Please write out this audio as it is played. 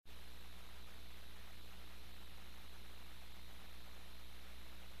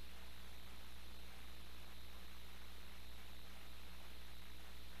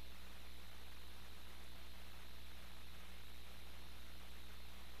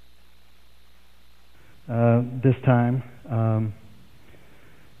this time.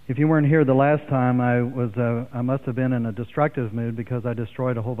 If you weren't here the last time, I must have been in a destructive mood because I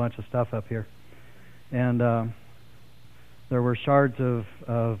destroyed a whole bunch of stuff up here, and there were shards of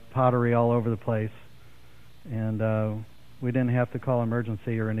pottery all over the place, and we didn't have to call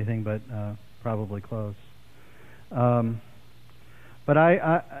emergency or anything, but probably close. But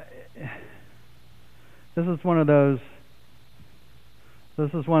this is one of those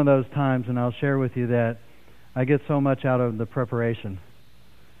times, and I'll share with you that I get so much out of the preparation,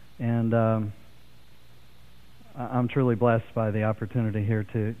 and I'm truly blessed by the opportunity here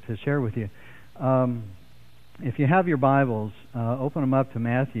to share with you. If you have your Bibles, open them up to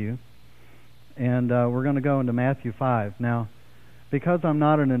Matthew, and we're going to go into Matthew 5. Now, because I'm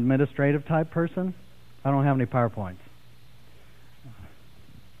not an administrative type person, I don't have any PowerPoints.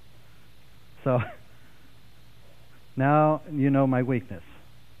 So now you know my weakness.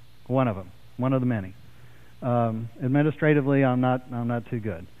 One of them, one of the many. Administratively, I'm not too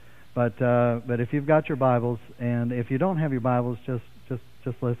good. But if you've got your Bibles, and if you don't have your Bibles, just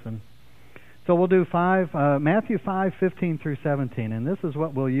listen. So we'll do Matthew 5:15 through 17, and this is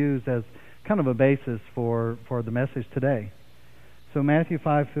what we'll use as kind of a basis for the message today. So Matthew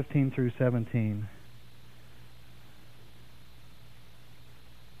 5:15 through 17.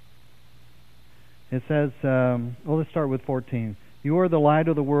 It says, let's start with 14. You are the light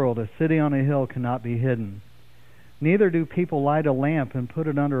of the world. A city on a hill cannot be hidden. Neither do people light a lamp and put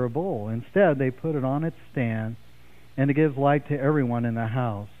it under a bowl. Instead, they put it on its stand, and it gives light to everyone in the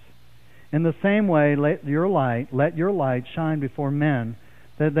house. In the same way, let your light shine before men,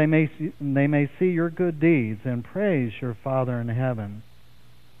 that they may see your good deeds and praise your Father in heaven.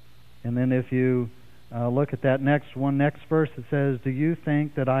 And then if you look at that next verse, it says, do you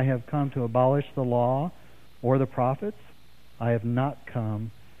think that I have come to abolish the law or the prophets? I have not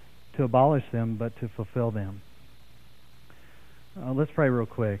come to abolish them, but to fulfill them. Let's pray real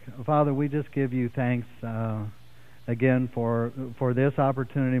quick. Father, we just give you thanks again for this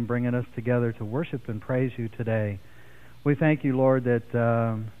opportunity and bringing us together to worship and praise you today. We thank you, Lord,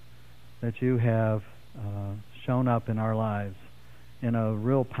 that you have shown up in our lives in a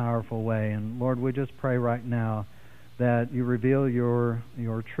real powerful way. And Lord, we just pray right now that you reveal your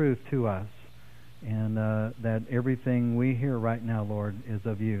truth to us, and that everything we hear right now, Lord, is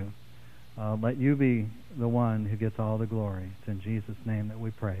of you. Let you be the one who gets all the glory. It's in Jesus' name that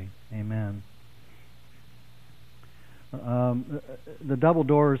we pray. Amen. The double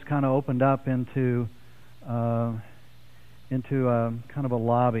doors kind of opened up into kind of a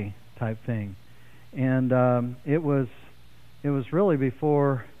lobby type thing, and it was really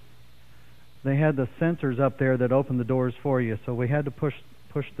before they had the sensors up there that opened the doors for you. So we had to push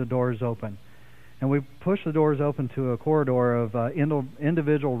the doors open. And we pushed the doors open to a corridor of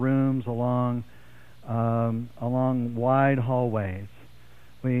individual rooms along wide hallways.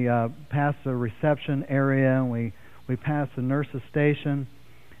 We passed the reception area, and we passed the nurse's station,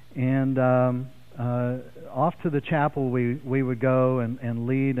 and off to the chapel we would go and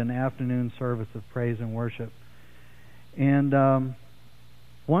lead an afternoon service of praise and worship. And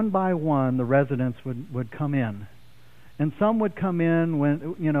one by one, the residents would come in. And some would come in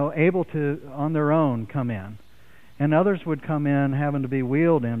when, able to, on their own, come in. And others would come in having to be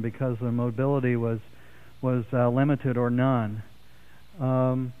wheeled in because their mobility was limited or none.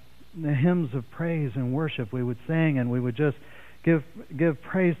 The hymns of praise and worship we would sing, and we would just give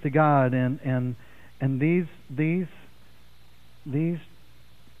praise to God. And these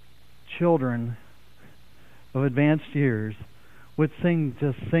children of advanced years would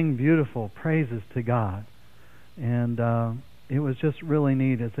sing beautiful praises to God. And it was just really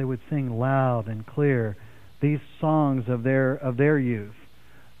neat as they would sing loud and clear these songs of their youth,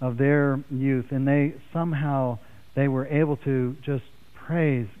 and they were able to just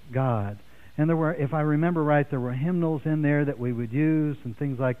praise God. And there were, if I remember right, there were hymnals in there that we would use and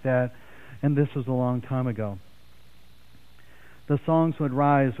things like that. And this was a long time ago. The songs would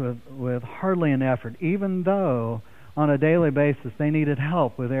rise with hardly an effort, even though on a daily basis they needed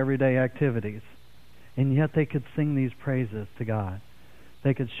help with everyday activities. And yet they could sing these praises to God.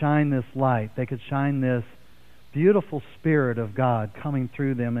 They could shine this light. They could shine this beautiful Spirit of God coming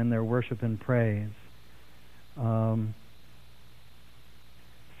through them in their worship and praise.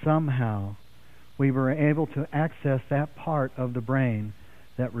 Somehow we were able to access that part of the brain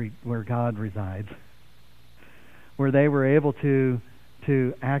where God resides, where they were able to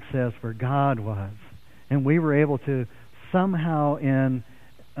access where God was. And we were able to somehow, in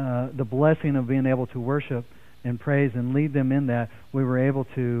the blessing of being able to worship and praise and lead them in that, we were able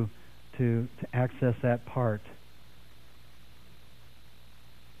to access that part.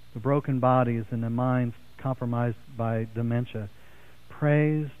 The broken bodies and the minds compromised by dementia,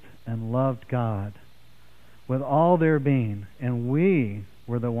 praised and loved God with all their being. And we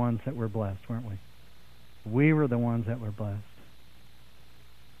were the ones that were blessed, weren't we? We were the ones that were blessed.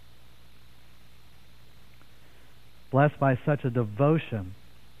 Blessed by such a devotion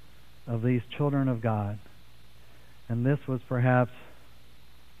of these children of God. And this was perhaps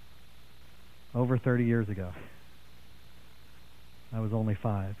over 30 years ago. I was only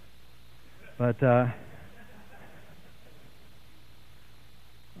 5. But I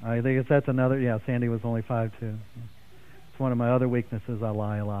guess that's another, Sandy was only 5 too. It's one of my other weaknesses. I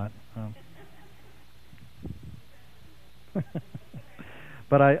lie a lot.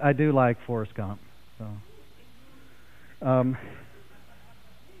 But I do like Forrest Gump. So,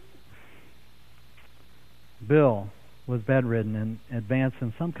 Bill was bedridden and advanced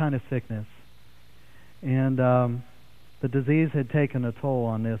in some kind of sickness, and the disease had taken a toll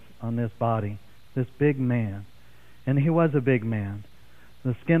on this body, this big man, and he was a big man.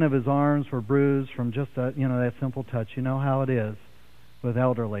 The skin of his arms were bruised from just that simple touch. You know how it is with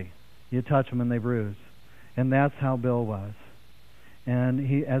elderly. You touch them and they bruise, and that's how Bill was.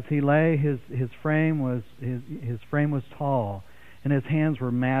 And as he lay, his frame was tall, and his hands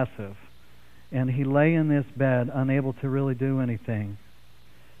were massive. And he lay in this bed, unable to really do anything.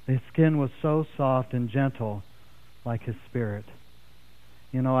 His skin was so soft and gentle, like his spirit.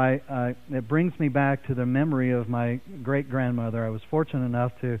 It brings me back to the memory of my great-grandmother. I was fortunate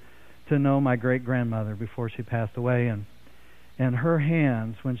enough to know my great-grandmother before she passed away, and her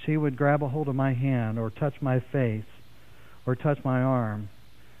hands, when she would grab a hold of my hand or touch my face or touch my arm,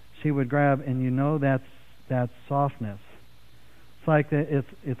 she would grab, and that softness. It's like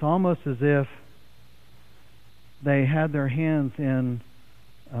it's almost as if they had their hands in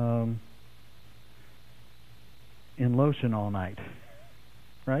lotion all night,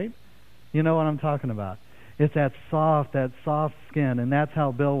 right? You know what I'm talking about. It's that soft skin, and that's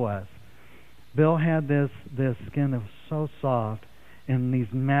how Bill was. Bill had this skin that was so soft, and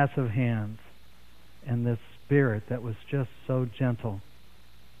these massive hands, and this spirit that was just so gentle.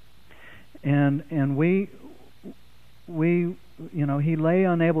 And we he lay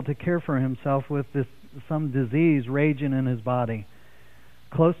unable to care for himself with some disease raging in his body.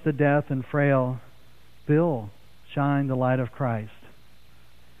 Close to death and frail, Bill shined the light of Christ.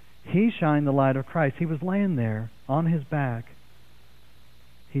 He shined the light of Christ. He was laying there on his back.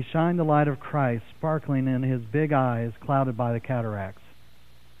 He shined the light of Christ sparkling in his big eyes clouded by the cataracts.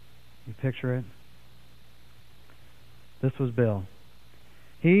 You picture it? This was Bill.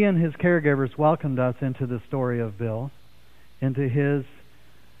 He and his caregivers welcomed us into the story of Bill, into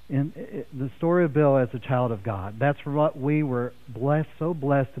the story of Bill as a child of God. That's what we were so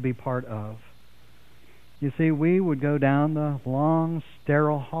blessed to be part of. You see, we would go down the long,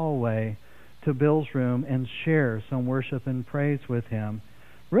 sterile hallway to Bill's room and share some worship and praise with him,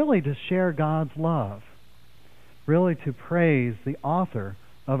 really to share God's love, really to praise the author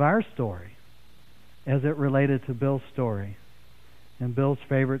of our story as it related to Bill's story and Bill's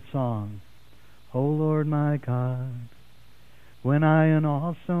favorite song, "O Lord my God, when I in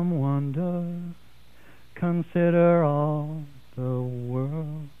awesome wonder consider all the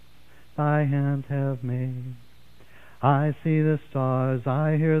world thy hands have made. I see the stars,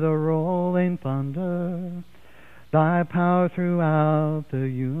 I hear the rolling thunder, thy power throughout the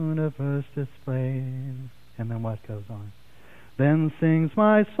universe displayed." And then what goes on? "Then sings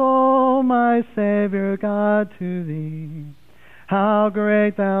my soul, my Savior God, to thee. How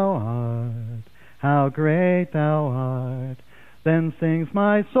great thou art, how great thou art. Then sings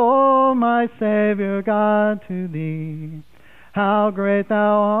my soul, my Savior God, to thee. How great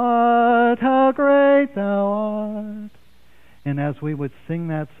thou art, how great thou art." And as we would sing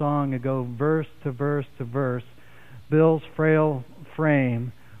that song and go verse to verse to verse, Bill's frail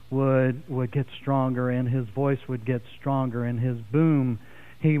frame would get stronger, and his voice would get stronger, and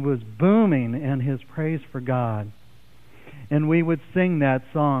he was booming in his praise for God. And we would sing that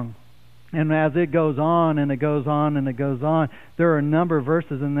song. And as it goes on and it goes on and it goes on, there are a number of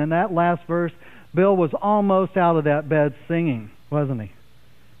verses. And then that last verse, Bill was almost out of that bed singing, wasn't he?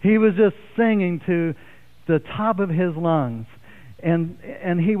 He was just singing to the top of his lungs.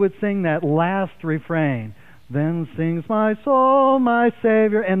 And he would sing that last refrain. "Then sings my soul, my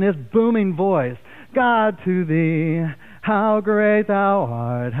Savior," and this booming voice, "God, to thee, how great thou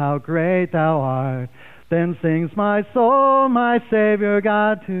art, how great thou art. Then sings my soul, my Savior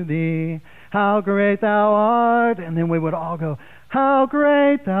God, to thee, how great thou art." And then we would all go, "How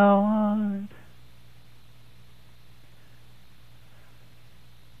great thou art."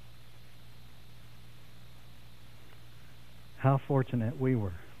 How fortunate we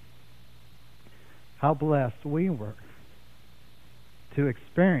were. how blessed we were to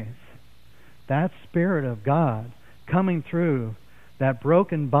experience that Spirit of God coming through that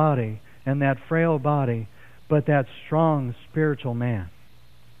broken body and that frail body, but that strong spiritual man.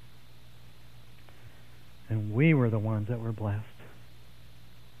 And we were the ones that were blessed.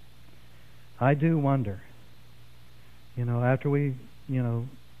 I do wonder, after we,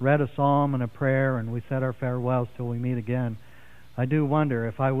 read a psalm and a prayer and we said our farewells till we meet again, I do wonder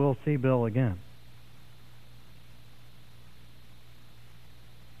if I will see Bill again.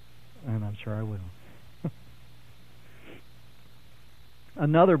 And I'm sure I will.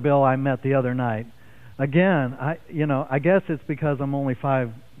 Another Bill I met the other night. Again, I guess it's because I'm only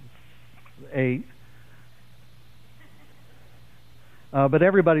 5'8", but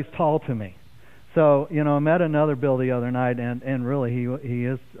everybody's tall to me. So, I met another Bill the other night, and really he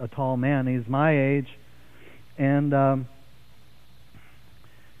is a tall man. He's my age, and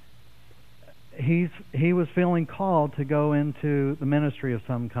he was feeling called to go into the ministry of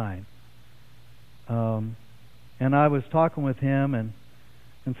some kind. And I was talking with him, and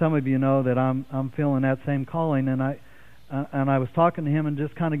some of you know that I'm feeling that same calling, and I was talking to him and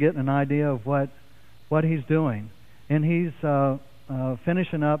just kind of getting an idea of what he's doing. And he's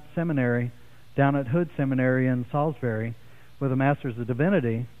finishing up seminary down at Hood Seminary in Salisbury with a Master's of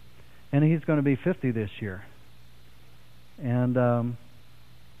Divinity, and he's going to be 50 this year. And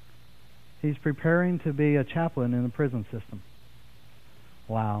he's preparing to be a chaplain in the prison system.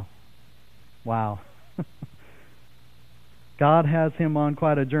 Wow. God has him on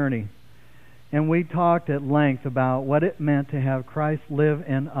quite a journey. And we talked at length about what it meant to have Christ live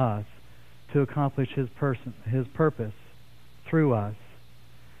in us to accomplish his purpose through us.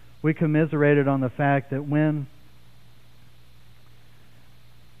 We commiserated on the fact that when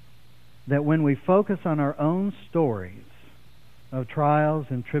we focus on our own stories of trials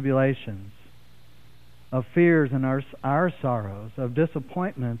and tribulations, of fears and our sorrows, of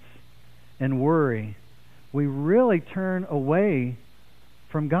disappointments and worry, we really turn away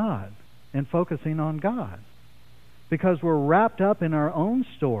from God and focusing on God. Because we're wrapped up in our own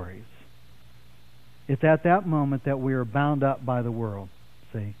stories. It's at that moment that we are bound up by the world.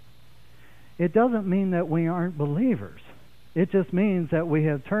 See? It doesn't mean that we aren't believers. It just means that we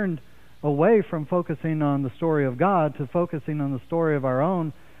have turned away from focusing on the story of God to focusing on the story of our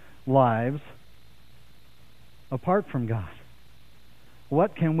own lives apart from God.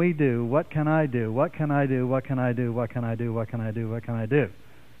 What can we do? What can I do? What can I do? What can I do? What can I do? What can I do? What can I do?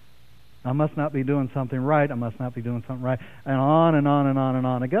 I must not be doing something right. I must not be doing something right. And on and on and on and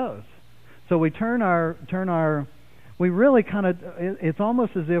on it goes. So we we really kind of, it's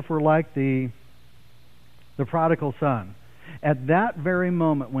almost as if we're like the prodigal son. At that very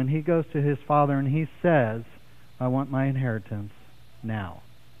moment when he goes to his father and he says, I want my inheritance now.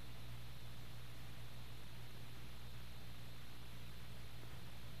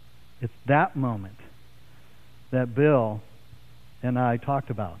 It's that moment that Bill and I talked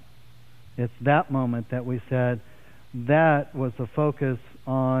about. It's that moment that we said that was the focus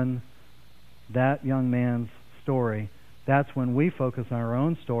on that young man's story. That's when we focus on our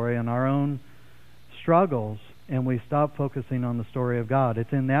own story and our own struggles, and we stop focusing on the story of God.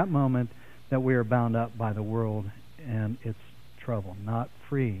 It's in that moment that we are bound up by the world and its trouble, not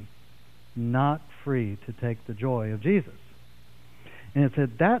free to take the joy of Jesus. And it's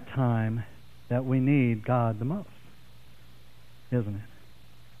at that time that we need God the most, isn't it?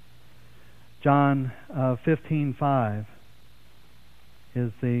 John 15:5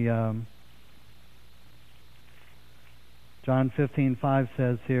 is the John 15:5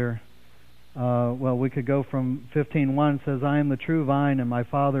 says here. We could go from 15:1. Says, "I am the true vine, and my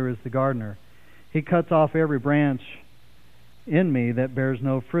Father is the gardener. He cuts off every branch in me that bears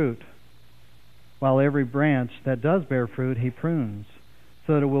no fruit, while every branch that does bear fruit he prunes,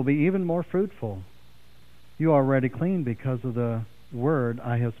 so that it will be even more fruitful. You are already clean because of the word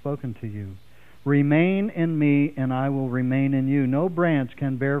I have spoken to you. Remain in me, and I will remain in you. No branch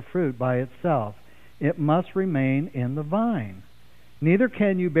can bear fruit by itself. It must remain in the vine. Neither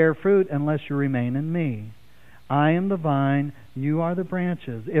can you bear fruit unless you remain in me. I am the vine, you are the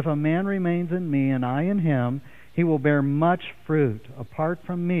branches. If a man remains in me and I in him, he will bear much fruit. Apart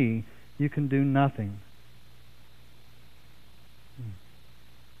from me, you can do nothing."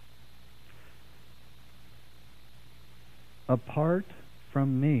 Apart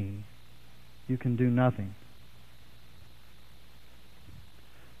from me, you can do nothing.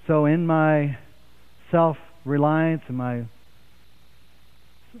 So in my self-reliance and my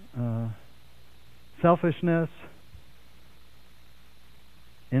selfishness,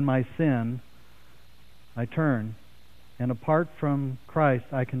 in my sin, I turn. And apart from Christ,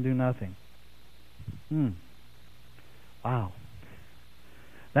 I can do nothing. Wow.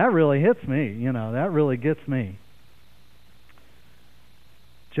 That really hits me, that really gets me.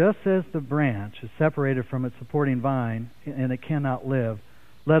 Just as the branch is separated from its supporting vine and it cannot live,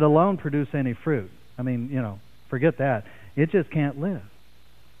 let alone produce any fruit. I mean, forget that. It just can't live.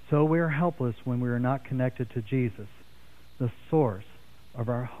 So we are helpless when we are not connected to Jesus, the source of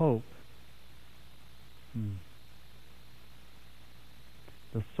our hope.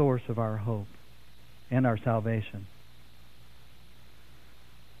 The source of our hope and our salvation.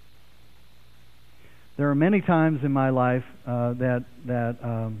 There are many times in my life that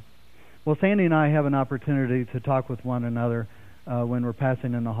Sandy and I have an opportunity to talk with one another when we're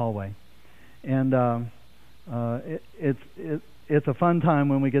passing in the hallway, and it's a fun time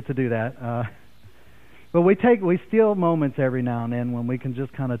when we get to do that. But we steal moments every now and then when we can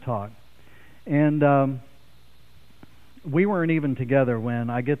just kind of talk. And we weren't even together when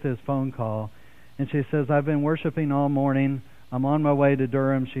I get this phone call, and she says, "I've been worshiping all morning. I'm on my way to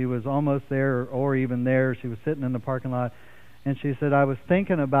Durham." She was almost there or even there. She was sitting in the parking lot. And she said, "I was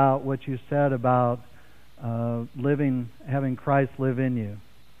thinking about what you said about having Christ live in you.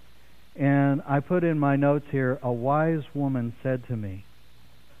 And I put in my notes here, a wise woman said to me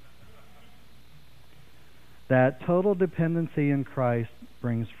that total dependency in Christ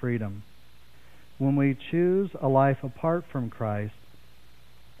brings freedom. When we choose a life apart from Christ,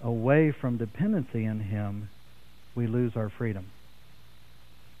 away from dependency in Him, we lose our freedom."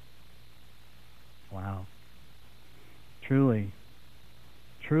 Wow. Truly,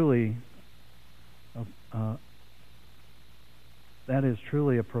 that is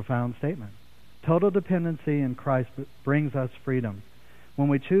truly a profound statement. Total dependency in Christ brings us freedom. When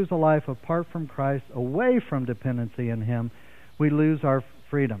we choose a life apart from Christ, away from dependency in Him, we lose our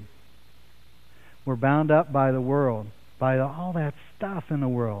freedom. We're bound up by the world, by all that stuff in the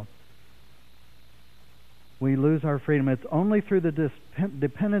world. We lose our freedom. It's only through the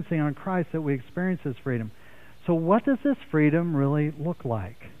dependency on Christ that we experience this freedom. So what does this freedom really look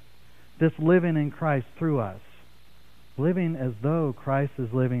like? This living in Christ through us. Living as though Christ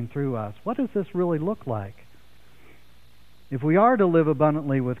is living through us. What does this really look like? If we are to live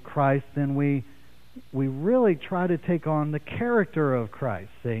abundantly with Christ, then we really try to take on the character of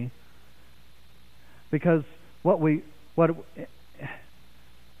Christ, see? Because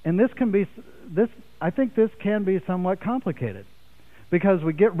I think this can be somewhat complicated, because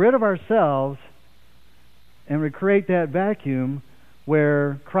we get rid of ourselves and we create that vacuum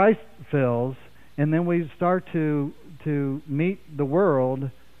where Christ fills, and then we start to meet the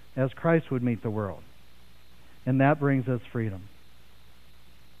world as Christ would meet the world. And that brings us freedom.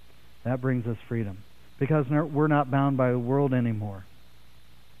 That brings us freedom. Because we're not bound by the world anymore.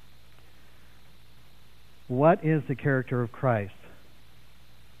 What is the character of Christ?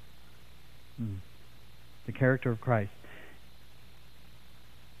 The character of Christ.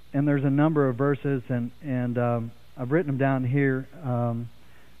 And there's a number of verses, and I've written them down here.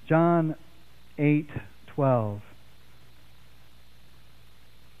 John 8:12.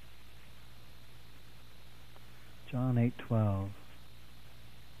 John 8:12.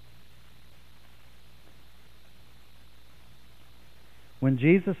 When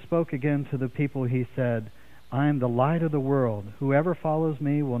Jesus spoke again to the people, He said, "I am the light of the world. Whoever follows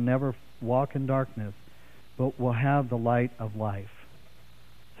me will never walk in darkness, but will have the light of life."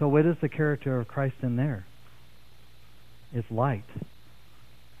 So what is the character of Christ in there? It's light.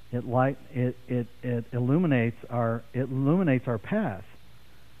 It illuminates our path.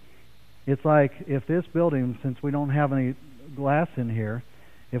 It's like if this building, since we don't have any glass in here,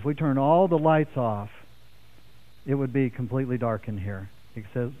 if we turn all the lights off, it would be completely dark in here,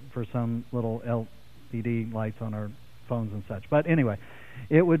 except for some little LED lights on our phones and such. But anyway,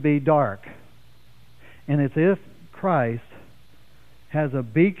 it would be dark. And it's if Christ has a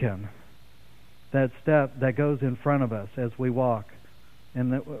beacon that goes in front of us as we walk,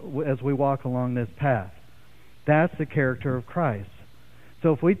 and as we walk along this path. That's the character of Christ.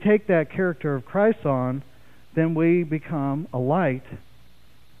 So if we take that character of Christ on, then we become a light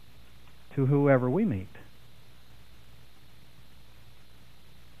to whoever we meet.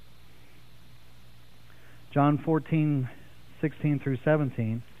 John 14:16 through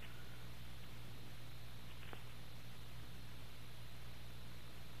 17.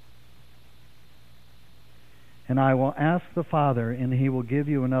 And I will ask the Father, and He will give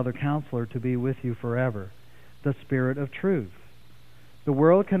you another counselor to be with you forever, the Spirit of truth. The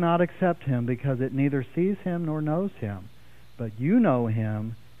world cannot accept Him because it neither sees Him nor knows Him. But you know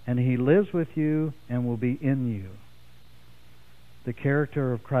Him, and He lives with you and will be in you. The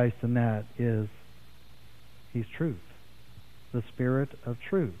character of Christ in that is He's truth, the Spirit of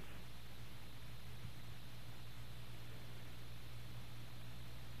truth.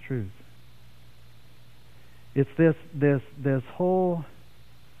 truth. It's this whole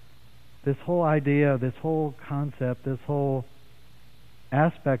idea, this whole concept, this whole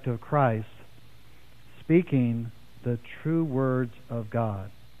aspect of Christ speaking the true words of God,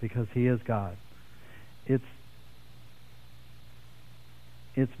 because He is God. It's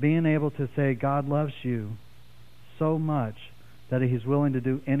being able to say God loves you so much that He's willing to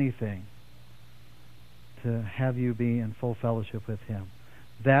do anything to have you be in full fellowship with Him.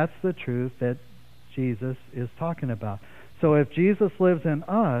 That's the truth that Jesus is talking about. So if Jesus lives in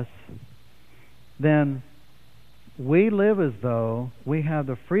us, then we live as though we have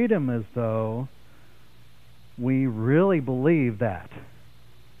the freedom, as though we really believe that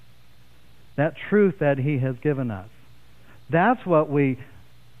truth that He has given us. That's what we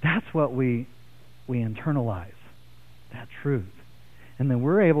internalize, that truth. And then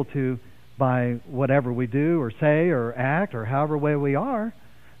we're able to, by whatever we do or say or act or however way we are,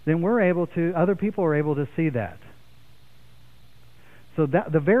 then other people are able to see that. So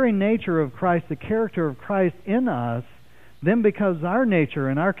that the very nature of Christ, the character of Christ in us, then becomes our nature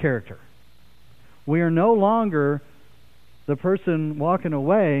and our character. We are no longer the person walking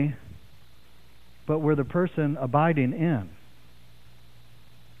away, but we're the person abiding in.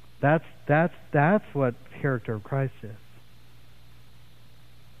 That's what the character of Christ is.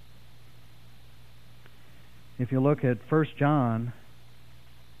 If you look at 1 John,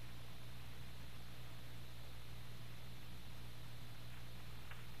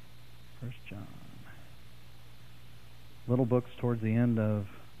 little books towards the end of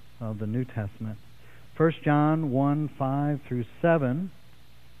the New Testament. 1 John 1:5-7.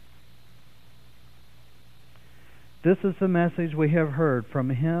 This is the message we have heard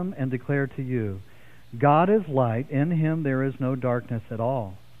from Him and declare to you. God is light, in Him there is no darkness at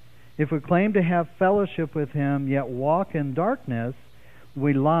all. If we claim to have fellowship with Him, yet walk in darkness,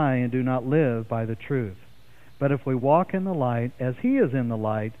 we lie and do not live by the truth. But if we walk in the light, as He is in the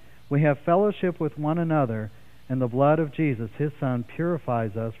light, we have fellowship with one another, and the blood of Jesus, His Son,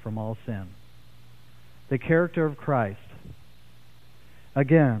 purifies us from all sin. The character of Christ.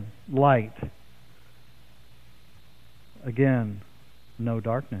 Again, light. Again, no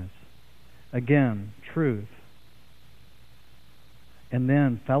darkness. Again, truth. And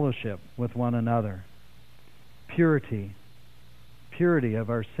then fellowship with one another. Purity. Purity of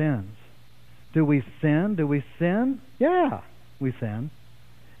our sins. Do we sin? Yeah, we sin.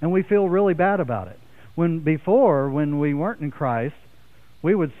 And we feel really bad about it. When we weren't in Christ,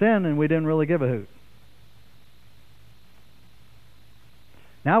 we would sin and we didn't really give a hoot.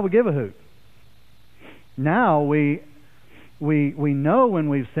 Now we give a hoot. Now we know when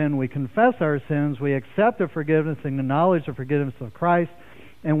we've sinned, we confess our sins, we accept the forgiveness and the knowledge of forgiveness of Christ,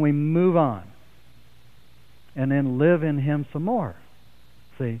 and we move on. And then live in Him some more.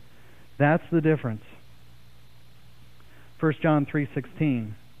 See, that's the difference. 1 John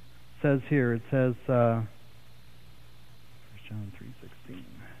 3:16 says here, it says, 1 John 3:16.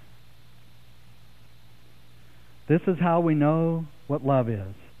 This is how we know what love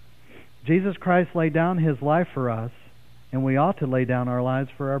is. Jesus Christ laid down His life for us, and we ought to lay down our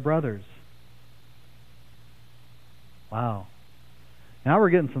lives for our brothers. Wow. Now we're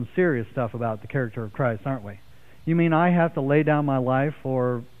getting some serious stuff about the character of Christ, aren't we? You mean I have to lay down my life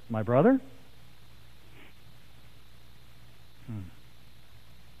for my brother?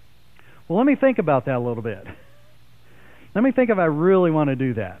 Well, let me think about that a little bit. Let me think if I really want to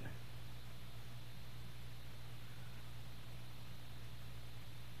do that.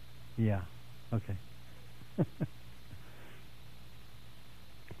 Yeah. Okay.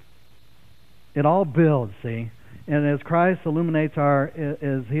 It all builds, see? And as Christ illuminates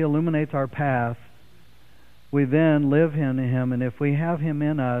as He illuminates our path, we then live in Him, and if we have Him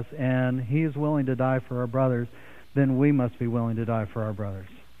in us and He is willing to die for our brothers, then we must be willing to die for our brothers.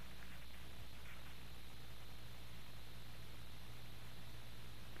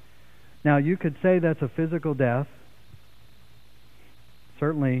 Now, you could say that's a physical death.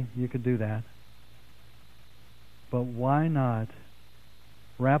 Certainly, you could do that. But why not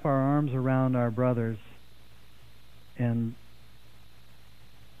wrap our arms around our brothers and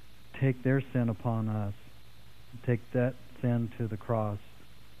take their sin upon us, take that sin to the cross,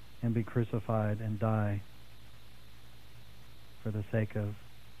 and be crucified and die for the sake of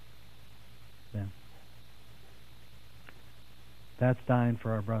them? That's dying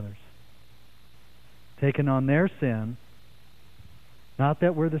for our brothers. Taking on their sin, not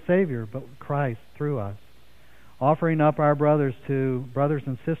that we're the Savior, but Christ through us. Offering up our brothers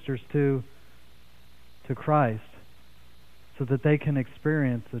and sisters to Christ, so that they can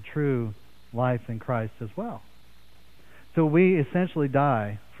experience the true life in Christ as well. So we essentially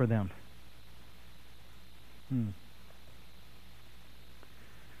die for them.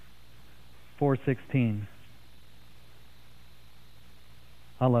 4:16.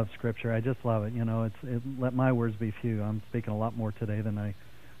 I love Scripture. I just love it. Let my words be few. I'm speaking a lot more today than I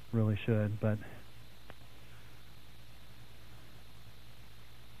really should, but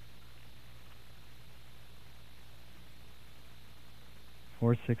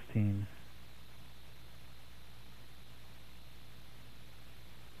 4:16.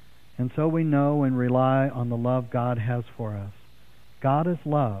 And so we know and rely on the love God has for us. God is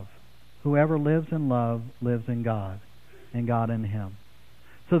love. Whoever lives in love lives in God, and God in him.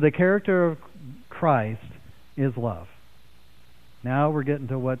 So the character of Christ is love. Now we're getting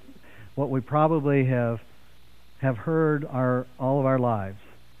to what we probably have heard all of our lives.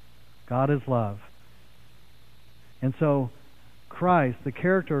 God is love. And so Christ, the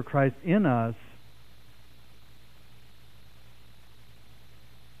character of Christ in us,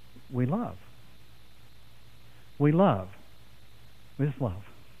 we love. We love. We just love.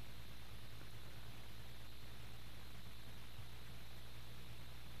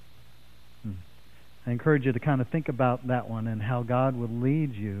 I encourage you to kind of think about that one and how God would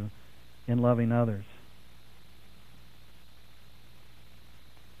lead you in loving others.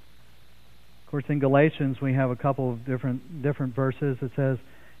 Of course, in Galatians we have a couple of different verses. It says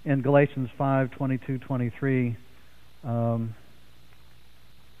in Galatians 5:22-23.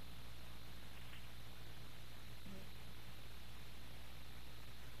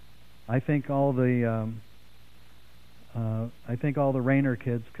 I think all the Rainer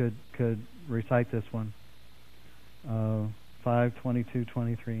kids could recite this one.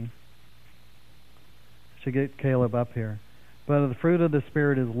 5:22-23. Should get Caleb up here. But the fruit of the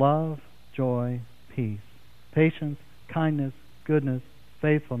Spirit is love, joy, peace, patience, kindness, goodness,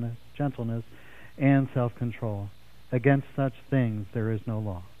 faithfulness, gentleness, and self-control. Against such things there is no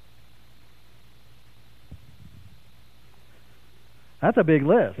law. That's a big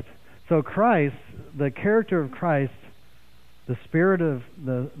list. So Christ, the character of Christ, the spirit of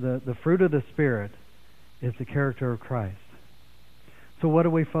the fruit of the Spirit is the character of Christ. So what do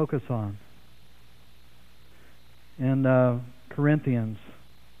we focus on? In Corinthians,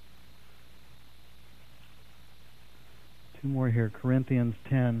 two more here, Corinthians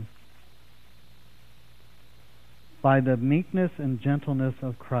 10. By the meekness and gentleness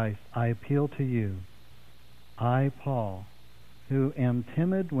of Christ, I appeal to you, I, Paul, who am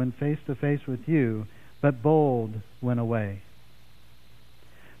timid when face to face with you, but bold when away.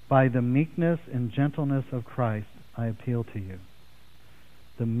 By the meekness and gentleness of Christ, I appeal to you.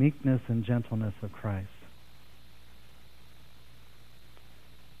 The meekness and gentleness of Christ.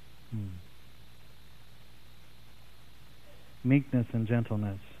 Meekness and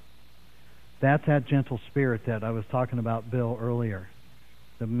gentleness. That's that gentle spirit that I was talking about, Bill, earlier.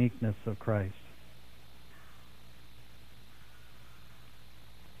 The meekness of Christ.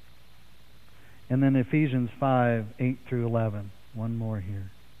 And then Ephesians 5:8-11. One more here.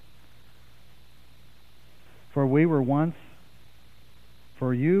 For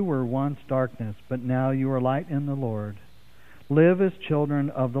you were once darkness, but now you are light in the Lord. Live as children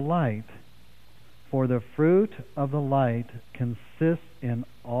of the light. For the fruit of the light consists in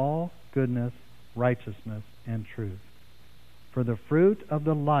all goodness, righteousness, and truth. For the fruit of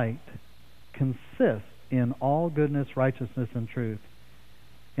the light consists in all goodness, righteousness, and truth.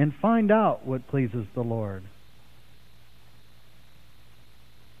 And find out what pleases the Lord.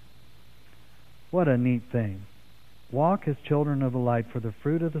 What a neat thing. Walk as children of the light, for the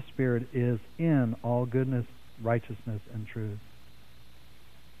fruit of the Spirit is in all goodness, righteousness, and truth.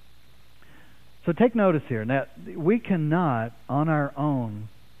 So take notice here that we cannot, on our own,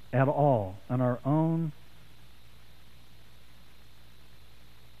 at all, on our own,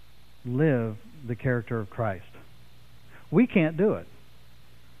 live the character of Christ. We can't do it.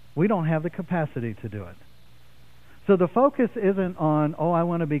 We don't have the capacity to do it. So the focus isn't on, I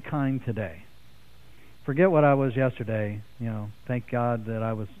want to be kind today. Forget what I was yesterday. Thank God that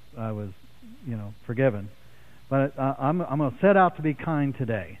I was forgiven. But I'm going to set out to be kind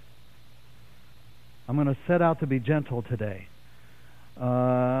today. I'm going to set out to be gentle today.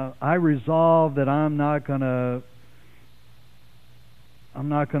 I resolve that I'm not going to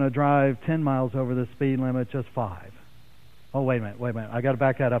drive 10 miles over the speed limit, just 5. Oh, wait a minute. I got to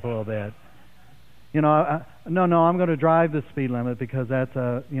back that up a little bit. No, I'm going to drive the speed limit because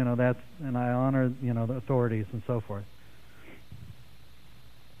and I honor, the authorities and so forth.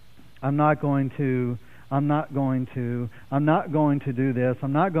 I'm not going to do this.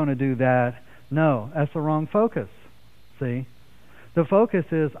 I'm not going to do that. No, that's the wrong focus. See? The focus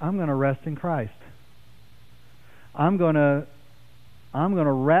is I'm going to rest in Christ. I'm going to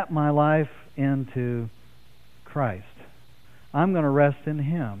wrap my life into Christ. I'm going to rest in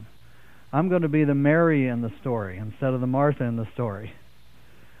Him. I'm going to be the Mary in the story instead of the Martha in the story.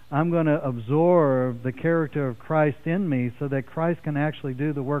 I'm going to absorb the character of Christ in me so that Christ can actually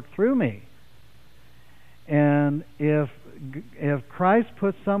do the work through me. And if Christ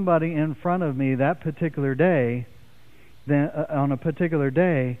puts somebody in front of me that particular day, then on a particular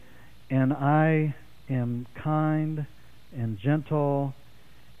day, and I am kind and gentle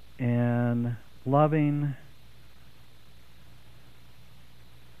and loving,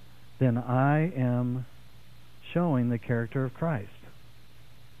 then I am showing the character of Christ.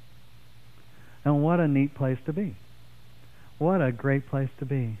 And what a neat place to be. What a great place to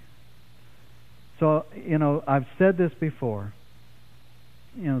be. So, I've said this before.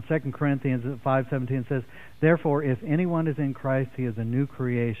 2 Corinthians 5:17 says, "Therefore, if anyone is in Christ, he is a new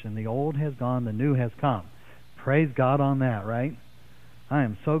creation. The old has gone, the new has come." Praise God on that, right? I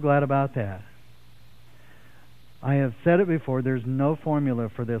am so glad about that. I have said it before, there's no formula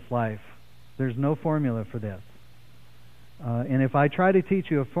for this life. There's no formula for this. And if I try to teach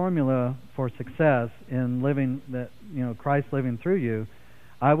you a formula for success in living Christ living through you,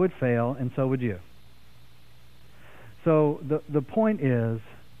 I would fail, and so would you. So the point is,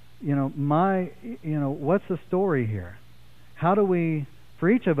 what's the story here? How do we, for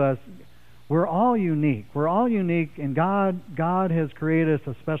each of us, we're all unique. We're all unique, and God has created us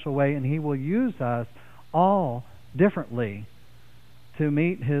a special way, and He will use us all differently to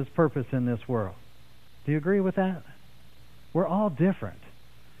meet His purpose in this world. Do you agree with that? We're all different,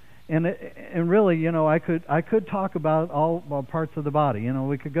 and really, I could talk about all parts of the body.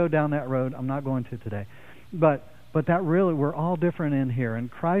 We could go down that road. I'm not going to today, but that really, we're all different in here,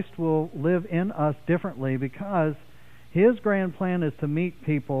 and Christ will live in us differently because His grand plan is to meet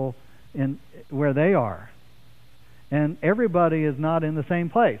people in where they are, and everybody is not in the same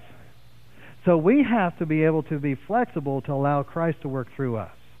place. So we have to be able to be flexible to allow Christ to work through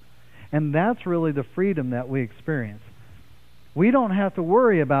us, and that's really the freedom that we experience. We don't have to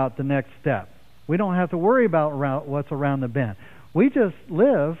worry about the next step. We don't have to worry about what's around the bend. We just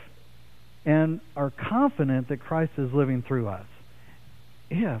live and are confident that Christ is living through us.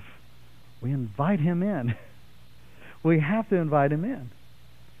 If we invite Him in, we have to invite Him in.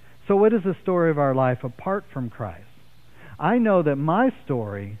 So what is the story of our life apart from Christ? I know that my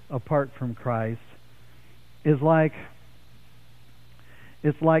story apart from Christ is like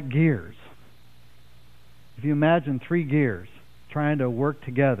gears. If you imagine 3 gears trying to work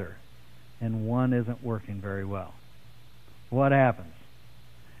together and one isn't working very well, what happens?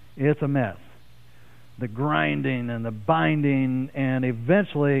 It's a mess. The grinding and the binding, and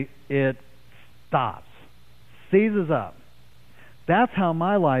eventually it stops, seizes up. That's how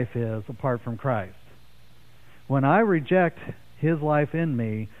my life is apart from Christ. When I reject His life in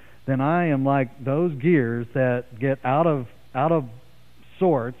me, then I am like those gears that get out of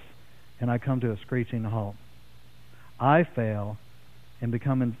sorts, and I come to a screeching halt. I fail and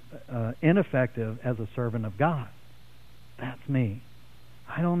become ineffective as a servant of God. That's me.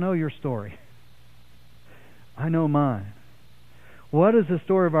 I don't know your story. I know mine. What is the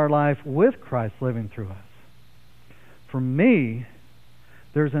story of our life with Christ living through us? For me,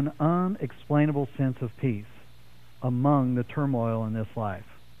 there's an unexplainable sense of peace among the turmoil in this life.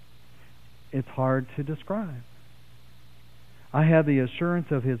 It's hard to describe. I have the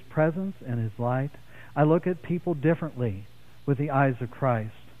assurance of His presence and His light. I look at people differently with the eyes of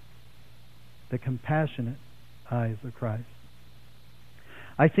Christ, the compassionate eyes of Christ.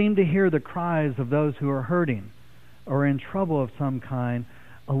 I seem to hear the cries of those who are hurting or in trouble of some kind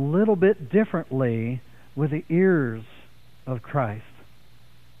a little bit differently with the ears of Christ.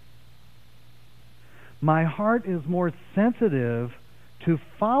 My heart is more sensitive to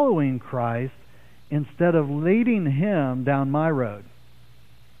following Christ instead of leading Him down my road.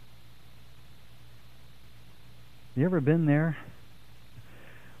 You ever been there?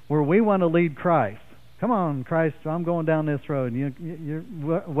 Where we want to lead Christ. Come on, Christ, I'm going down this road. You're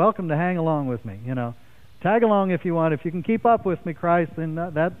welcome to hang along with me. Tag along if you want. If you can keep up with me, Christ, then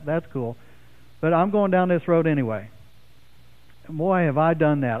that's cool. But I'm going down this road anyway. And boy, have I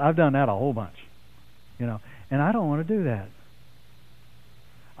done that. I've done that a whole bunch. And I don't want to do that.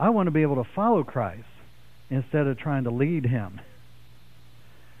 I want to be able to follow Christ instead of trying to lead Him.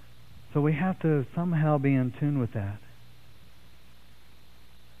 So we have to somehow be in tune with that.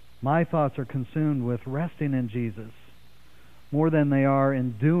 My thoughts are consumed with resting in Jesus more than they are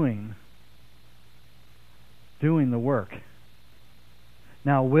in doing the work.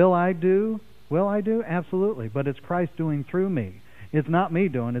 Now, will I do? Absolutely. But it's Christ doing through me. It's not me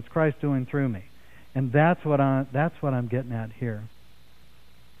doing, it's Christ doing through me. And that's what I'm getting at here.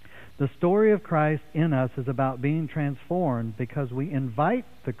 The story of Christ in us is about being transformed because we invite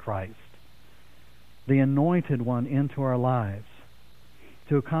the Christ, the Anointed One, into our lives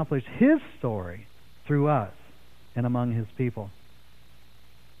to accomplish His story through us and among His people.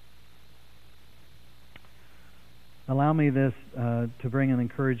 Allow me to bring an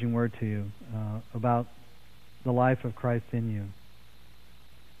encouraging word to you about the life of Christ in you.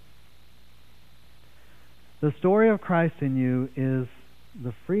 The story of Christ in you is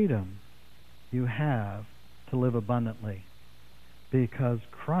the freedom you have to live abundantly, because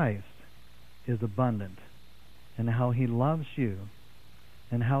Christ is abundant in how He loves you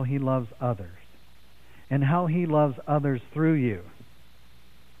and how He loves others and how He loves others through you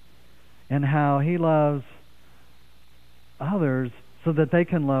and how He loves others so that they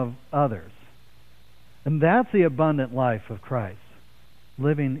can love others. And that's the abundant life of Christ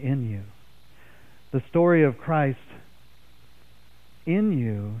living in you. The story of Christ in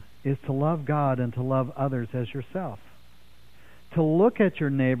you is to love God and to love others as yourself. To look at your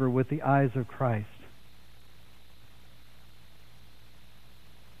neighbor with the eyes of Christ.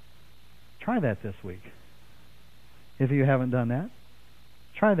 Try that this week. If you haven't done that,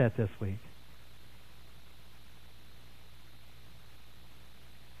 try that this week.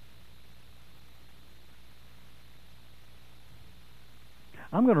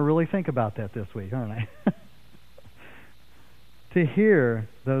 I'm going to really think about that this week, aren't I? To hear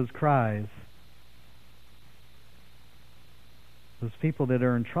those cries, those people that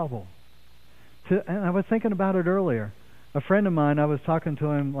are in trouble. And I was thinking about it earlier. A friend of mine, I was talking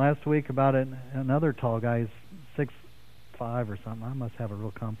to him last week about it. Another tall guy, he's 6'5" or something. I must have a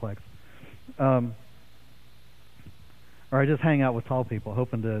real complex. Or I just hang out with tall people,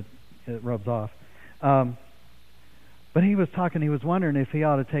 hoping it rubs off. But he was wondering if he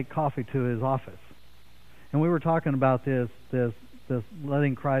ought to take coffee to his office. And we were talking about this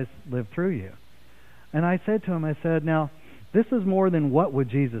letting Christ live through you. And I said to him, now, this is more than what would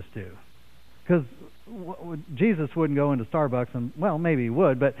Jesus do. Because Jesus wouldn't go into Starbucks, and, well, maybe he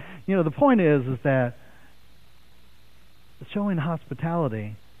would. But, the point is that showing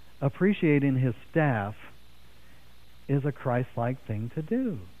hospitality, appreciating his staff, is a Christ-like thing to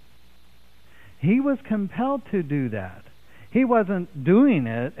do. He was compelled to do that. He wasn't doing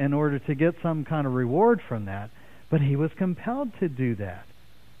it in order to get some kind of reward from that, but he was compelled to do that.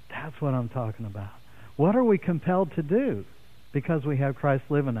 That's what I'm talking about. What are we compelled to do because we have Christ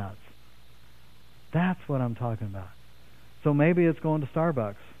live in us? That's what I'm talking about. So maybe it's going to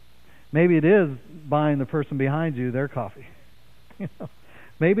Starbucks. Maybe it is buying the person behind you their coffee.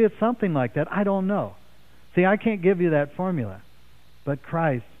 Maybe it's something like that. I don't know. See, I can't give you that formula, but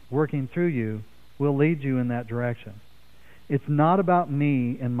Christ working through you will lead you in that direction. It's not about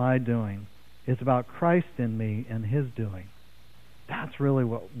me and my doing. It's about Christ in me and His doing. That's really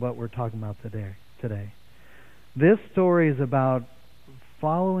what we're talking about today. This story is about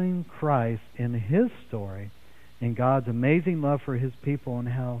following Christ in His story, in God's amazing love for His people, and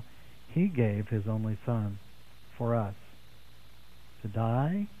how He gave His only Son for us to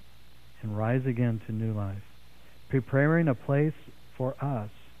die and rise again to new life, preparing a place for us.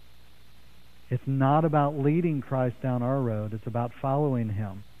 It's not about leading Christ down our road. It's about following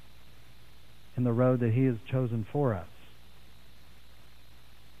Him in the road that He has chosen for us.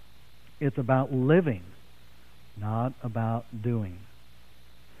 It's about living, not about doing.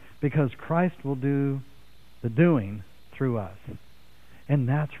 Because Christ will do the doing through us. And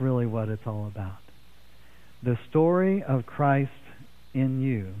that's really what it's all about. The story of Christ in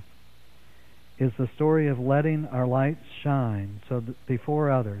you is the story of letting our light shine before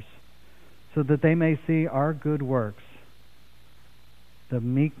others, so that they may see our good works, the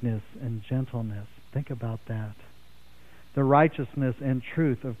meekness and gentleness. Think about that. The righteousness and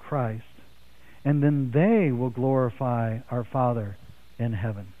truth of Christ. And then they will glorify our Father in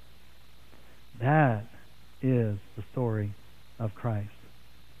heaven. That is the story of Christ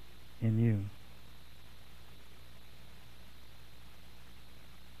in you.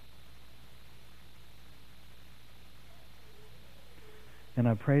 And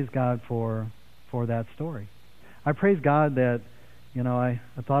I praise God for that story. I praise God that, I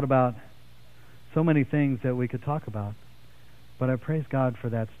thought about so many things that we could talk about, but I praise God for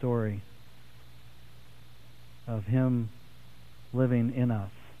that story of Him living in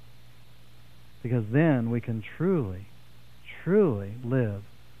us. Because then we can truly, truly live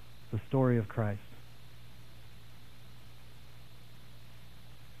the story of Christ.